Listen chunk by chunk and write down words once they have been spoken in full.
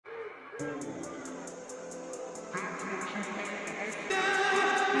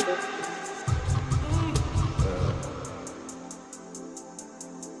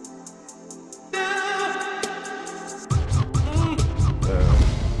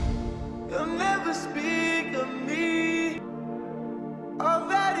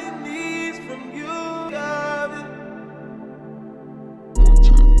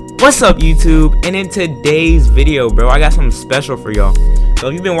What's up, YouTube? And in today's video, bro, I got something special for y'all. So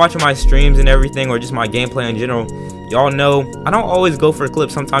if you've been watching my streams and everything, or just my gameplay in general, y'all know I don't always go for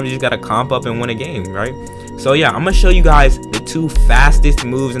clips. Sometimes you just gotta comp up and win a game, right? So yeah, I'm gonna show you guys the 2 fastest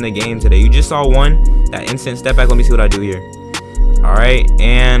moves in the game today. You just saw one, that instant step back. Let me see what I do here. Alright,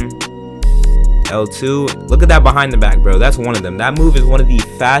 and L2. Look at that behind the back, bro. That's one of them. That move is one of the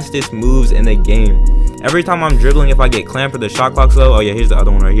fastest moves in the game. Every time I'm dribbling, if I get clamped or the shot clock's low, oh yeah, here's the other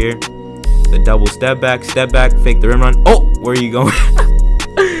one right here. The double step back, fake the rim run. Oh, where are you going?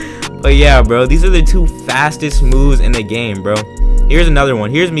 But yeah, bro, these are the 2 fastest moves in the game, bro. Here's another one.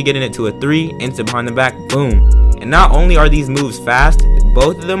 Here's me getting it to a 3, instant behind the back, boom. And not only are these moves fast,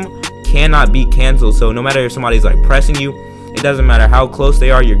 both of them cannot be canceled. So no matter if somebody's like pressing you, it doesn't matter how close they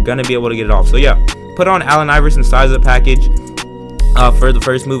are, you're gonna be able to get it off. So yeah, put on Allen Iverson STEEZO package for the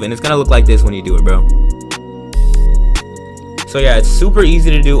first move, and it's gonna look like this when you do it, bro. So yeah, it's super easy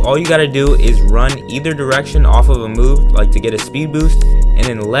to do. All you gotta do is run either direction off of a move, like to get a speed boost, and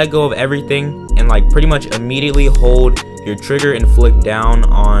then let go of everything and like pretty much immediately hold your trigger and flick down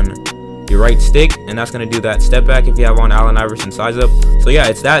on your right stick, and that's gonna do that step back if you have on Allen Iverson STEEZO. So yeah,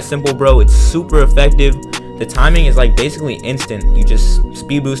 it's that simple, bro. It's super effective. The timing is like basically instant. You just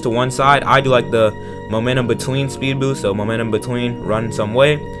speed boost to one side. I do like the momentum between speed boost, so momentum between, run some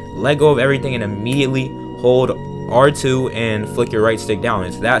way, let go of everything, and immediately hold R2 and flick your right stick down.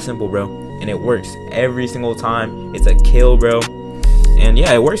 It's that simple, bro, and it works every single time. It's a kill, bro, and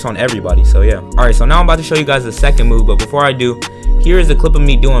yeah, it works on everybody. So yeah, all right, so now I'm about to show you guys the second move, but before I do, here is a clip of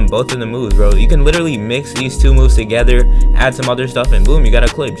me doing both of the moves, bro. You can literally mix these 2 moves together, add some other stuff, and boom, you got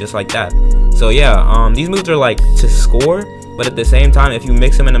a clip just like that. So yeah, these moves are like to score, but at the same time, if you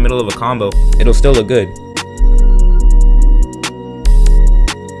mix them in the middle of a combo, it'll still look good.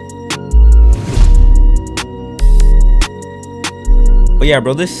 But yeah,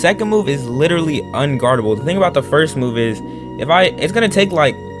 bro, this second move is literally unguardable. The thing about the first move is, it's gonna take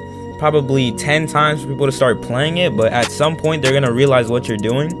like probably 10 times for people to start playing it, but at some point they're gonna realize what you're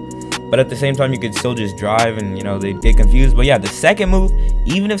doing. But at the same time, you could still just drive and, you know, they get confused. But yeah, the second move,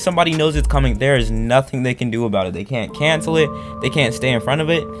 even if somebody knows it's coming, there is nothing they can do about it. They can't cancel it, they can't stay in front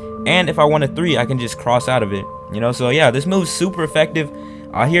of it, and if I want a 3, I can just cross out of it, you know. So yeah, this move's super effective.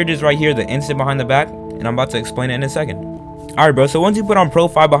 Here it is right here, the instant behind the back, and I'm about to explain it in a second. Alright, bro, so once you put on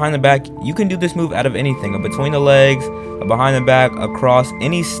profile behind the back, you can do this move out of anything, a between the legs, a behind the back, a cross,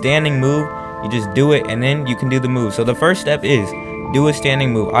 any standing move. You just do it, and then you can do the move. So the first step is do a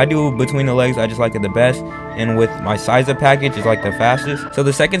standing move. I do between the legs, I just like it the best, and with my STEEZO package, it's like the fastest. So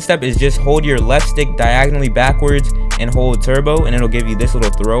the second step is just hold your left stick diagonally backwards and hold turbo, and it'll give you this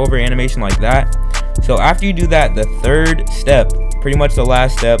little throw over animation like that. So after you do that, the third step, pretty much the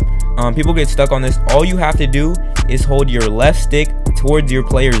last step, people get stuck on this. All you have to do is hold your left stick towards your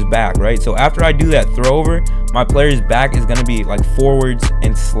player's back, right? So after I do that throw over, my player's back is gonna be like forwards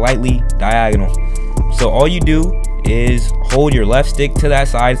and slightly diagonal. So all you do is hold your left stick to that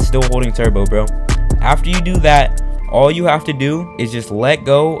side, still holding turbo, bro. After you do that, all you have to do is just let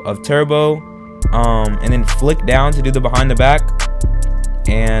go of turbo, and then flick down to do the behind the back,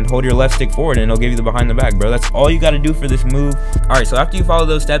 and hold your left stick forward, and it'll give you the behind the back, bro. That's all you got to do for this move. All right, so after you follow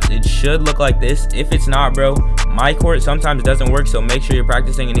those steps, it should look like this. If it's not, bro, my court sometimes doesn't work, so make sure you're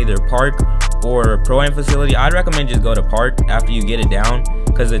practicing in either park or pro-am facility. I'd recommend just go to park after you get it down,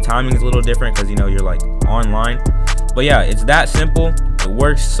 because the timing is a little different, because, you know, you're like online. But yeah, it's that simple. It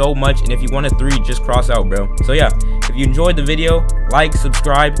works so much, and if you want a 3, just cross out, bro. So yeah, if you enjoyed the video, like,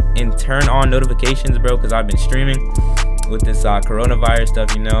 subscribe, and turn on notifications, bro, because I've been streaming with this coronavirus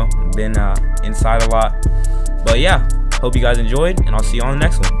stuff, you know, been inside a lot. But yeah, hope you guys enjoyed, and I'll see you on the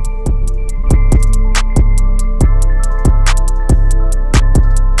next one.